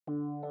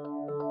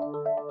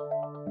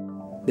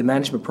The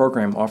management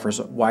program offers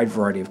a wide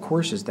variety of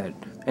courses that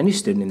any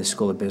student in the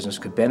School of Business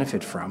could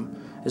benefit from,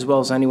 as well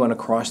as anyone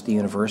across the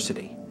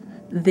university.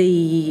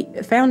 The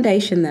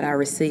foundation that I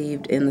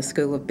received in the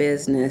School of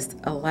Business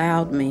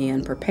allowed me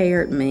and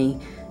prepared me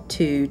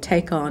to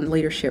take on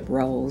leadership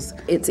roles.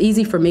 It's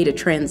easy for me to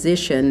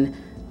transition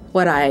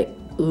what I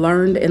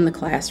learned in the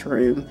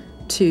classroom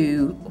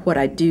to what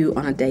I do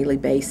on a daily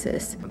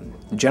basis.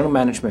 The general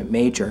management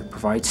major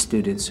provides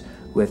students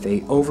with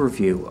an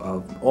overview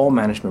of all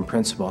management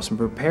principles and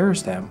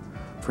prepares them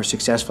for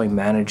successfully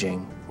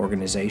managing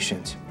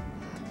organizations.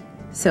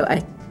 So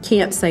I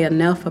can't say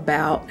enough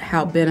about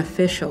how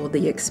beneficial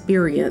the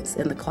experience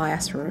in the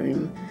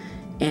classroom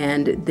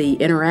and the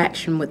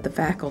interaction with the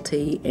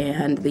faculty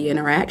and the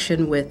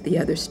interaction with the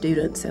other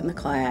students in the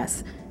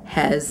class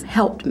has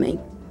helped me.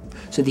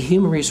 So the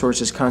human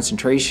resources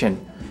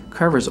concentration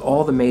covers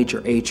all the major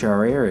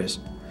HR areas,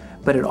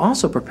 but it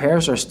also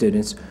prepares our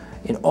students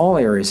in all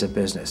areas of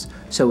business.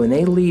 So when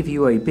they leave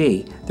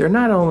UAB, they're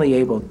not only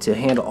able to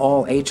handle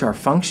all HR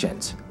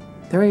functions,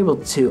 they're able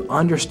to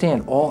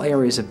understand all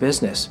areas of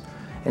business.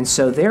 And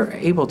so they're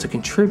able to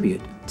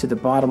contribute to the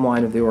bottom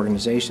line of the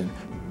organization.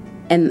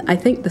 And I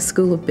think the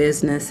School of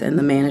Business and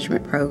the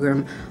management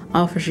program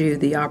offers you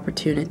the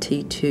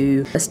opportunity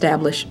to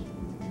establish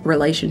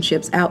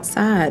relationships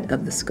outside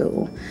of the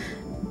school.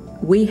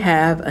 We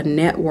have a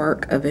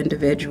network of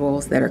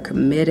individuals that are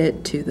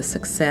committed to the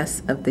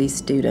success of these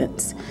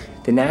students.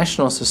 The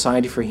National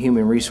Society for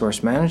Human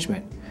Resource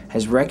Management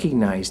has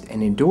recognized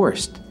and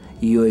endorsed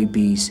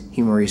UAB's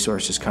human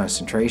resources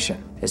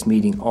concentration as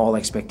meeting all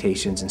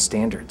expectations and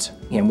standards.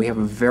 And we have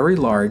a very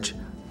large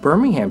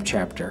Birmingham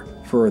chapter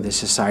for the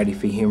Society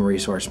for Human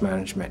Resource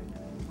Management.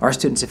 Our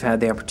students have had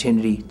the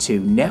opportunity to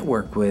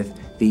network with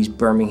these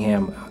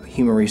Birmingham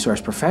human resource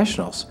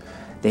professionals.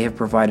 They have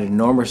provided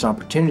enormous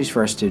opportunities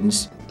for our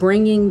students.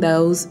 Bringing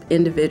those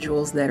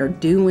individuals that are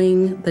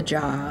doing the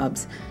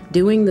jobs,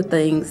 doing the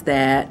things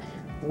that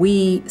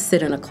we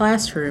sit in a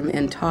classroom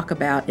and talk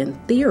about in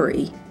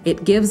theory,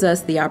 it gives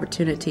us the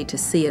opportunity to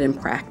see it in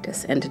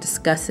practice and to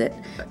discuss it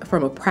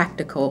from a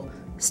practical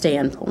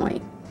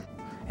standpoint.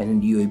 And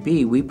in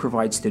UAB, we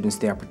provide students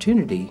the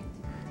opportunity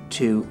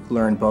to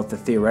learn both the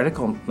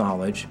theoretical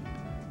knowledge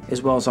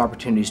as well as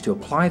opportunities to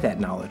apply that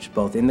knowledge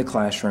both in the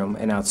classroom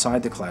and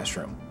outside the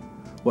classroom,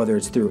 whether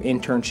it's through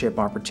internship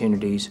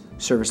opportunities,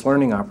 service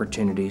learning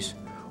opportunities,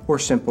 or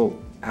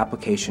simple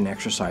application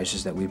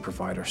exercises that we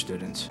provide our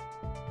students.